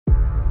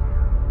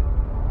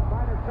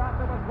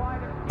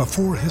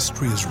Before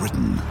history is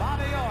written,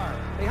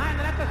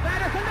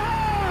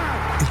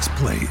 it's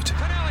played.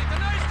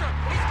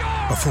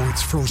 Before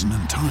it's frozen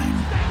in time,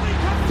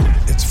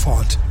 it's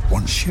fought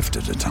one shift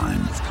at a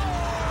time.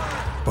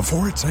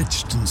 Before it's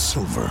etched in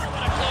silver,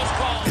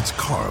 it's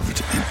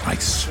carved in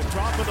ice.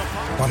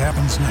 What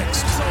happens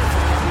next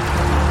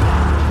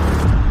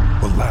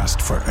will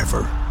last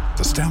forever.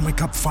 The Stanley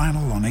Cup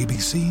Final on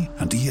ABC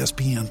and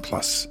ESPN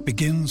Plus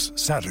begins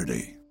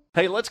Saturday.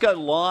 Hey, let's go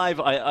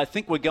live. I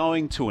think we're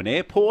going to an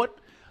airport.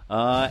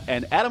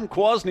 And Adam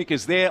Kwasnik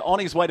is there on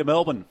his way to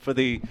Melbourne for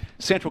the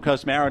Central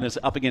Coast Mariners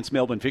up against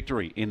Melbourne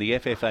Victory in the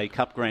FFA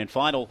Cup Grand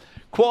Final.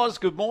 Quas,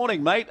 good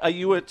morning, mate. Are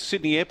you at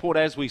Sydney Airport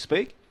as we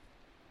speak?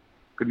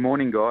 Good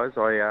morning, guys.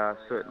 I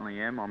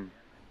certainly am. I'm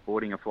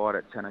boarding a flight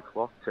at 10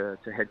 o'clock to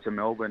head to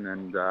Melbourne,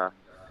 and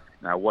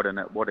what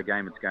a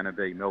game it's going to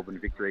be. Melbourne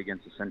Victory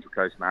against the Central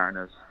Coast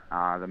Mariners.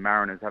 The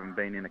Mariners haven't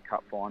been in a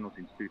cup final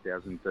since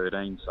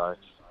 2013, so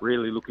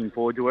really looking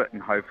forward to it,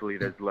 and hopefully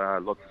there's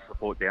lots of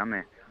support down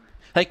there.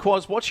 Hey,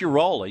 Quaz, what's your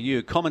role? Are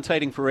you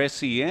commentating for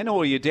SEN,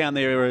 or are you down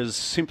there as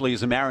simply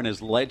as a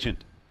Mariners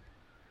legend?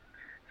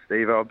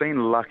 Steve, I've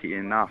been lucky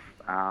enough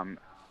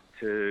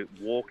to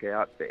walk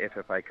out the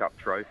FFA Cup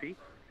trophy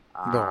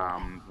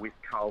with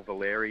Carl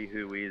Valeri,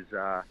 who is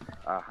a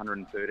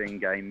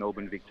 113-game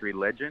Melbourne Victory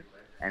legend.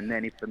 And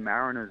then if the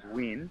Mariners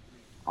win,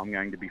 I'm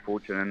going to be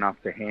fortunate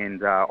enough to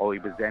hand Ollie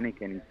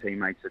Bozanic and his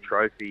teammates the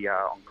trophy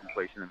on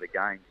completion of the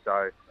game.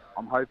 So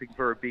I'm hoping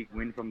for a big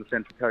win from the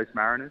Central Coast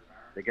Mariners.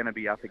 They're going to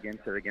be up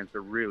against a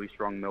really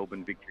strong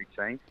Melbourne Victory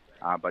team,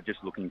 but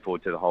just looking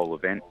forward to the whole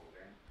event.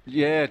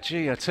 Yeah,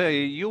 gee, I tell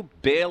you, you'll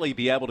barely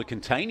be able to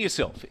contain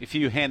yourself if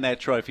you hand that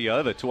trophy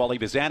over to Ollie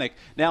Bozanic.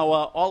 Now,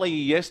 Ollie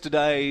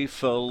yesterday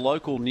for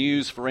local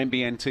news for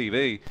NBN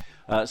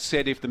TV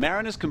said if the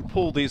Mariners can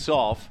pull this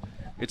off,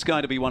 it's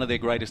going to be one of their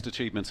greatest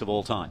achievements of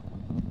all time.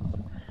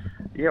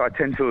 Yeah, I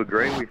tend to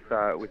agree with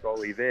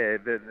Ollie there.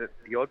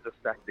 The odds are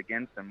stacked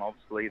against them.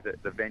 Obviously,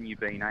 the venue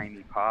being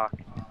Amy Park,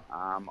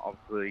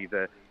 obviously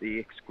the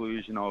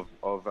exclusion of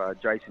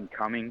Jason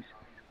Cummings,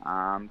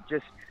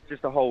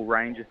 just a whole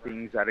range of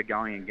things that are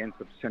going against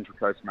the Central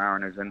Coast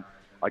Mariners. And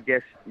I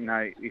guess,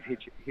 if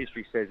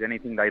history says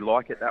anything, they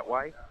like it that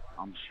way.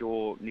 I'm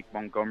sure Nick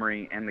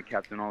Montgomery and the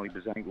captain Ollie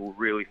Bozanic will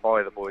really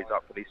fire the boys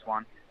up for this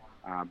one.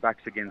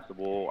 Backs against the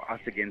wall,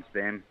 us against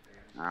them.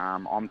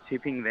 I'm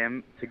tipping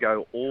them to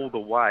go all the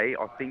way.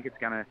 I think it's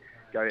going to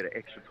go to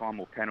extra time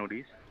or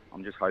penalties.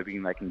 I'm just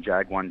hoping they can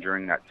jag one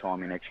during that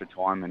time in extra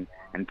time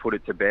and put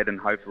it to bed and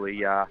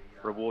hopefully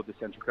reward the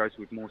Central Coast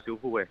with more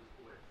silverware.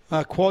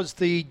 Quaz,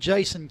 the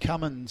Jason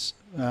Cummins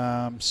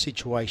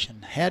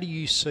situation, how do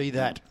you see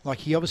that? Like,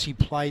 he obviously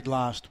played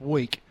last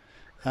week.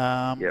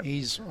 Yep.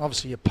 He's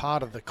obviously a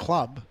part of the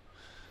club.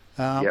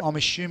 Yep. I'm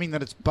assuming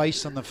that it's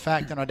based on the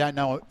fact, and I don't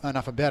know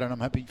enough about it,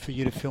 I'm happy for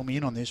you to fill me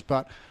in on this,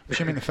 but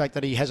assuming the fact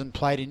that he hasn't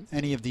played in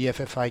any of the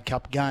FFA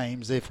Cup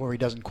games, therefore he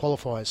doesn't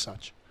qualify as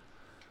such.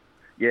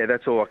 Yeah,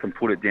 that's all I can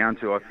put it down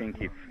to. I think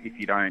if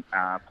you don't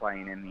play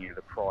in any of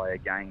the prior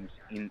games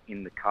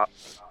in the Cup,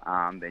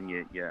 then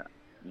you're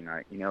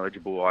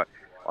ineligible.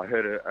 I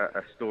heard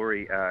a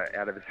story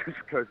out of the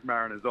Central Coast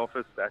Mariners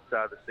office that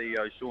the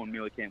CEO, Sean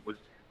Millicamp, was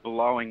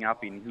blowing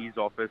up in his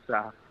office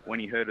when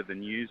he heard of the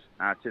news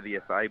to the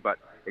FA, but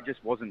it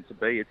just wasn't to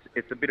be.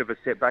 It's a bit of a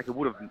setback. It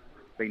would have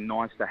been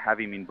nice to have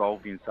him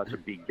involved in such a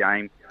big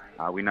game.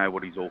 We know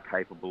what he's all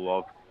capable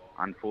of.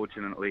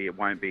 Unfortunately, it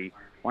won't be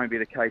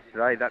the case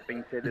today. That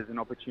being said, there's an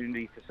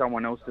opportunity for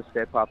someone else to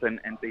step up and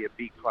be a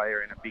big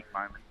player in a big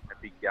moment, in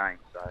a big game.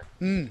 So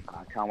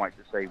I can't wait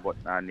to see what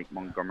Nick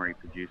Montgomery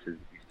produces with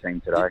his team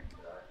today.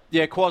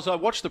 Yeah, Quaz, I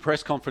watched the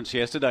press conference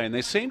yesterday, and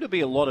there seemed to be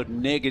a lot of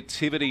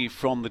negativity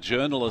from the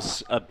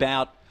journalists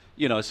about,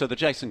 so the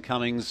Jason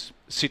Cummings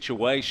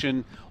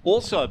situation,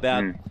 also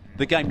about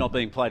the game not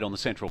being played on the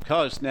Central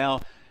Coast. Now,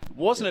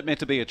 wasn't it meant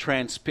to be a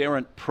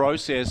transparent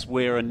process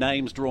where a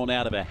name's drawn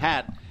out of a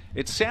hat?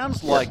 It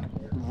sounds like,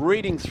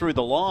 reading through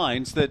the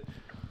lines, that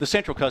the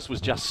Central Coast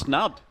was just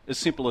snubbed. As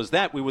simple as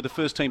that. We were the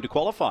first team to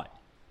qualify.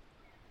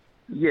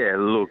 Yeah,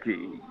 look,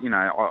 you've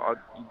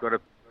got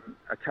to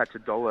attach a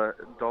dollar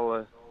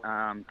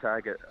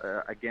tag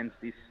against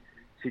this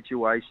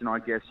situation. I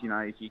guess,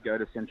 if you go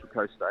to Central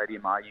Coast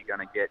Stadium, are you going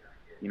to get,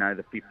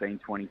 the 15,000,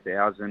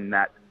 20,000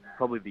 that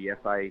probably the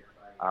FA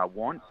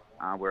want?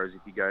 Whereas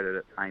if you go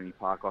to Amy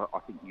Park, I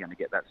think you're going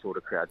to get that sort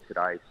of crowd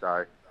today.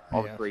 So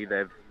obviously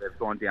they've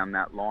gone down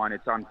that line.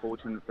 It's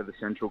unfortunate for the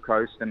Central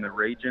Coast and the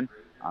region.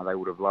 They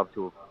would have loved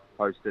to have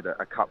hosted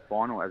a cup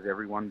final, as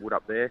everyone would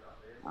up there.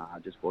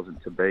 Just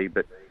wasn't to be.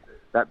 But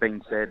that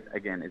being said,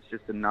 again, it's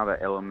just another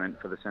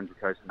element for the Central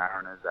Coast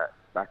Mariners that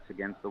backs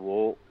against the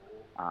wall,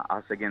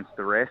 us against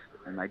the rest,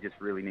 and they just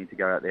really need to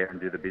go out there and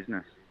do the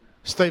business.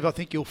 Steve, I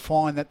think you'll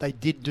find that they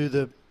did do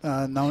the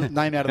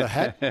name out of the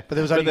hat, but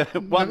there was only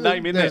one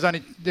name in there.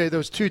 There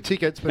was 2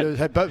 tickets, but it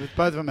had both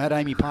of them had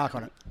Amy Park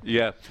on it.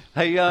 Yeah.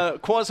 Hey,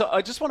 Quaz,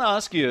 I just want to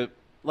ask you,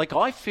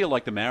 I feel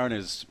like the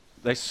Mariners,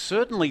 they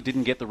certainly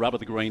didn't get the rub of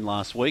the green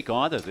last week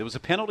either. There was a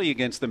penalty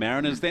against the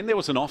Mariners. Then there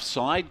was an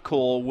offside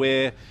call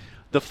where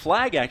the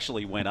flag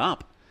actually went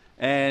up.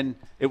 And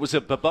it was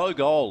a Bobo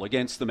goal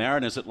against the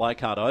Mariners at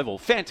Leichhardt Oval.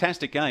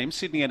 Fantastic game.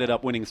 Sydney ended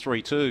up winning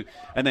 3-2.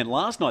 And then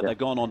last night they've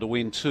gone on to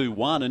win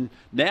 2-1. And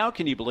now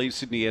can you believe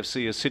Sydney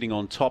FC is sitting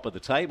on top of the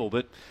table?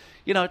 But,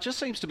 you know, it just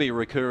seems to be a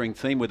recurring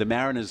theme where the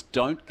Mariners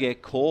don't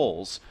get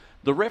calls.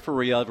 The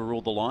referee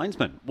overruled the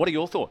linesman. What are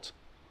your thoughts?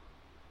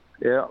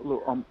 Yeah,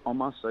 look, I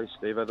must say,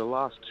 Steve, the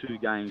last two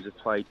games have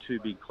played two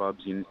big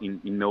clubs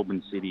in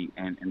Melbourne City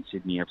and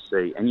Sydney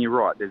FC. And you're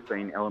right, there's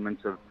been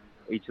elements of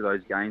each of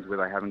those games where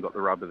they haven't got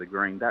the rub of the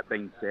green. That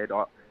being said,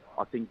 I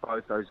think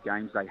both those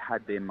games, they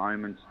had their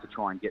moments to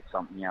try and get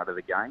something out of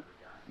the game.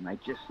 And they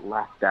just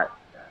lacked that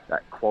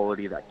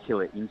quality, that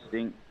killer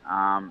instinct.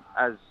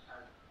 As,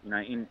 you know,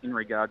 in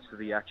regards to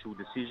the actual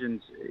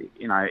decisions,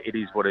 you know, it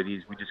is what it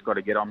is. We just got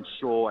to get, I'm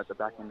sure, at the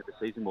back end of the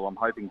season, well, I'm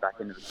hoping back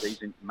end of the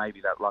season,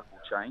 maybe that luck will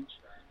change.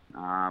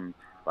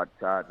 But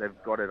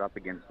they've got it up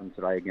against them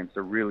today against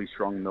a really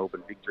strong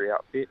Melbourne Victory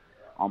outfit.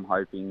 I'm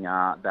hoping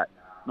that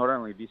not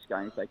only this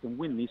game, if they can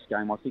win this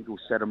game, I think it will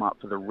set them up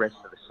for the rest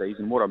of the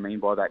season. What I mean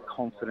by that,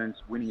 confidence,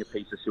 winning a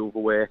piece of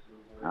silverware.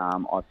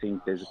 I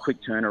think there's a quick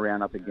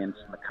turnaround up against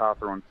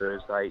MacArthur on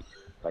Thursday.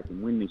 If they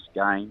can win this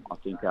game, I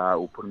think it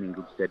will put them in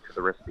good stead for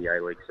the rest of the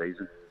A-League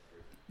season.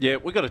 Yeah,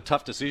 we've got a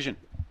tough decision.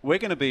 We're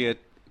going to be at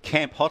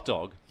Camp Hot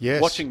Dog,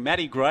 watching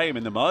Matty Graham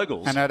in the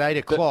Moguls. And at 8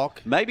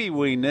 o'clock... Maybe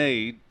we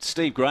need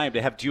Steve Graham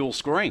to have dual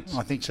screens.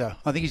 I think so.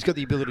 I think he's got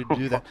the ability to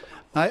do that.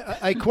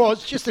 Hey,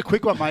 Quaz, just a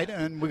quick one, mate,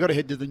 and we've got to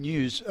head to the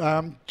news.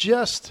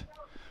 Just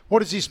what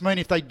does this mean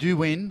if they do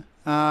win?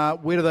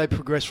 Where do they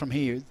progress from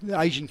here?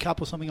 The Asian Cup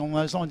or something along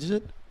those lines, is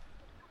it?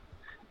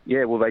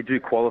 Yeah, well, they do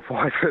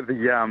qualify for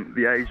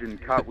the Asian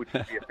Cup, which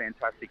would be a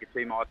fantastic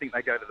achievement. I think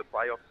they go to the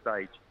playoff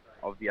stage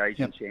of the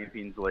Asian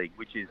Champions League,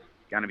 which is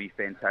going to be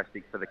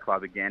fantastic for the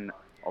club again,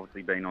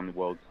 obviously being on the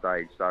world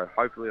stage. So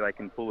hopefully they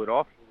can pull it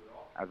off.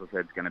 As I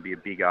said, it's going to be a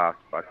big ask,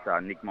 but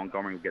Nick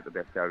Montgomery will get the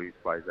best out of his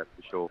players, that's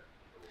for sure.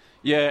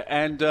 Yeah,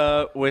 and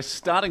we're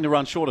starting to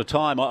run short of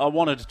time. I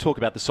wanted to talk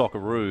about the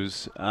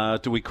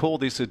Socceroos. Do we call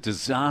this a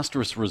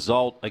disastrous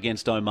result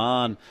against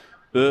Oman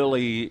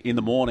early in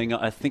the morning?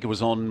 I think it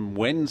was on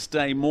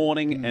Wednesday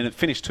morning, and it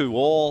finished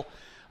 2-2.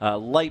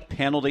 Late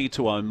penalty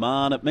to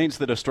Oman. It means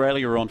that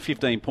Australia are on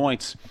 15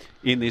 points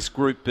in this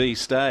Group B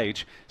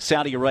stage.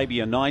 Saudi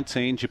Arabia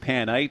 19,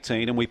 Japan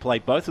 18, and we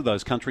played both of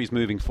those countries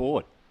moving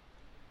forward.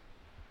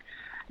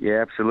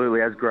 Yeah,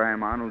 absolutely. As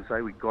Graham Arnold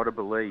say, we've got to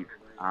believe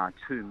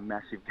two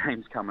massive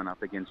games coming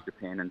up against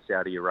Japan and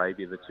Saudi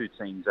Arabia, the two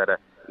teams that are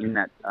in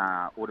that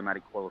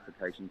automatic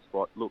qualification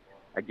spot. Look,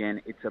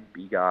 again, it's a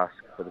big ask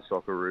for the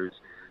Socceroos.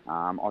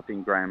 I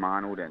think Graham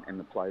Arnold and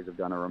the players have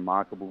done a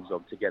remarkable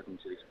job to get them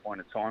to this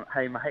point of time.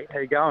 Hey, mate, how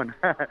you going?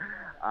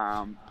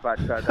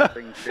 But that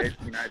being said,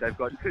 you know, they've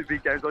got two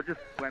big games. I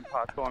just went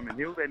past Simon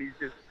Hill, and he's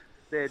just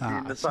stared me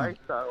in the face.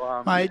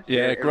 So, mate,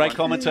 great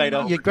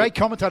commentator. Yeah, great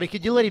commentator.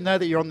 Could you let him know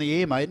that you're on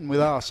the air, mate, and with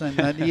us?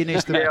 And he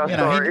needs to,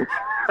 sorry.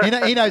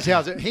 He knows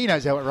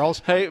how it rolls.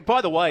 Hey,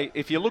 by the way,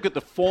 if you look at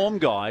the form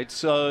guide,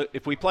 so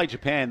if we play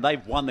Japan,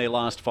 they've won their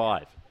last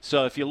 5.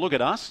 So if you look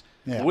at us,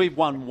 we've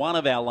won one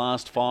of our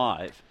last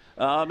 5.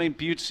 I mean,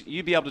 Butts,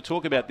 you'd be able to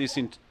talk about this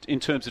in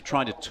terms of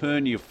trying to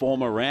turn your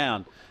form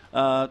around.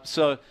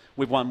 So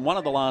we've won one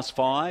of the last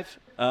 5.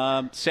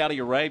 Saudi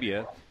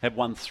Arabia have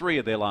won 3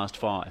 of their last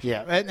 5.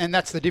 Yeah, and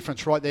that's the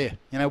difference right there.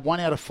 You know, 1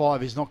 out of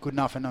 5 is not good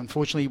enough, and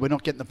unfortunately we're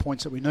not getting the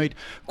points that we need.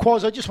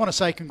 Quaz, I just want to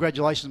say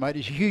congratulations, mate.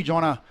 It's a huge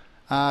honour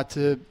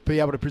to be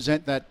able to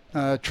present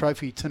that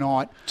trophy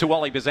tonight to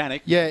Wally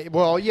Bozanic.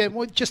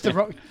 Just to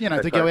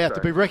to go out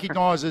to be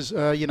recognised as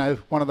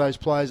one of those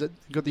players that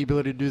got the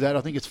ability to do that.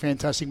 I think it's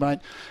fantastic, mate.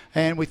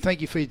 And we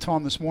thank you for your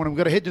time this morning. We've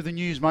got to head to the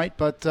news, mate,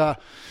 but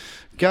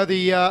go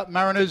the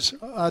Mariners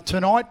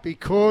tonight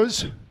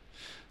because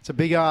it's a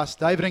big ask.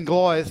 David and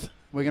Goliath,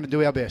 we're going to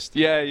do our best.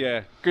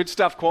 Yeah. Good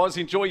stuff, Quaz.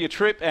 Enjoy your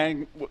trip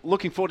and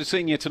looking forward to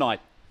seeing you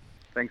tonight.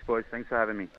 Thanks, boys. Thanks for having me.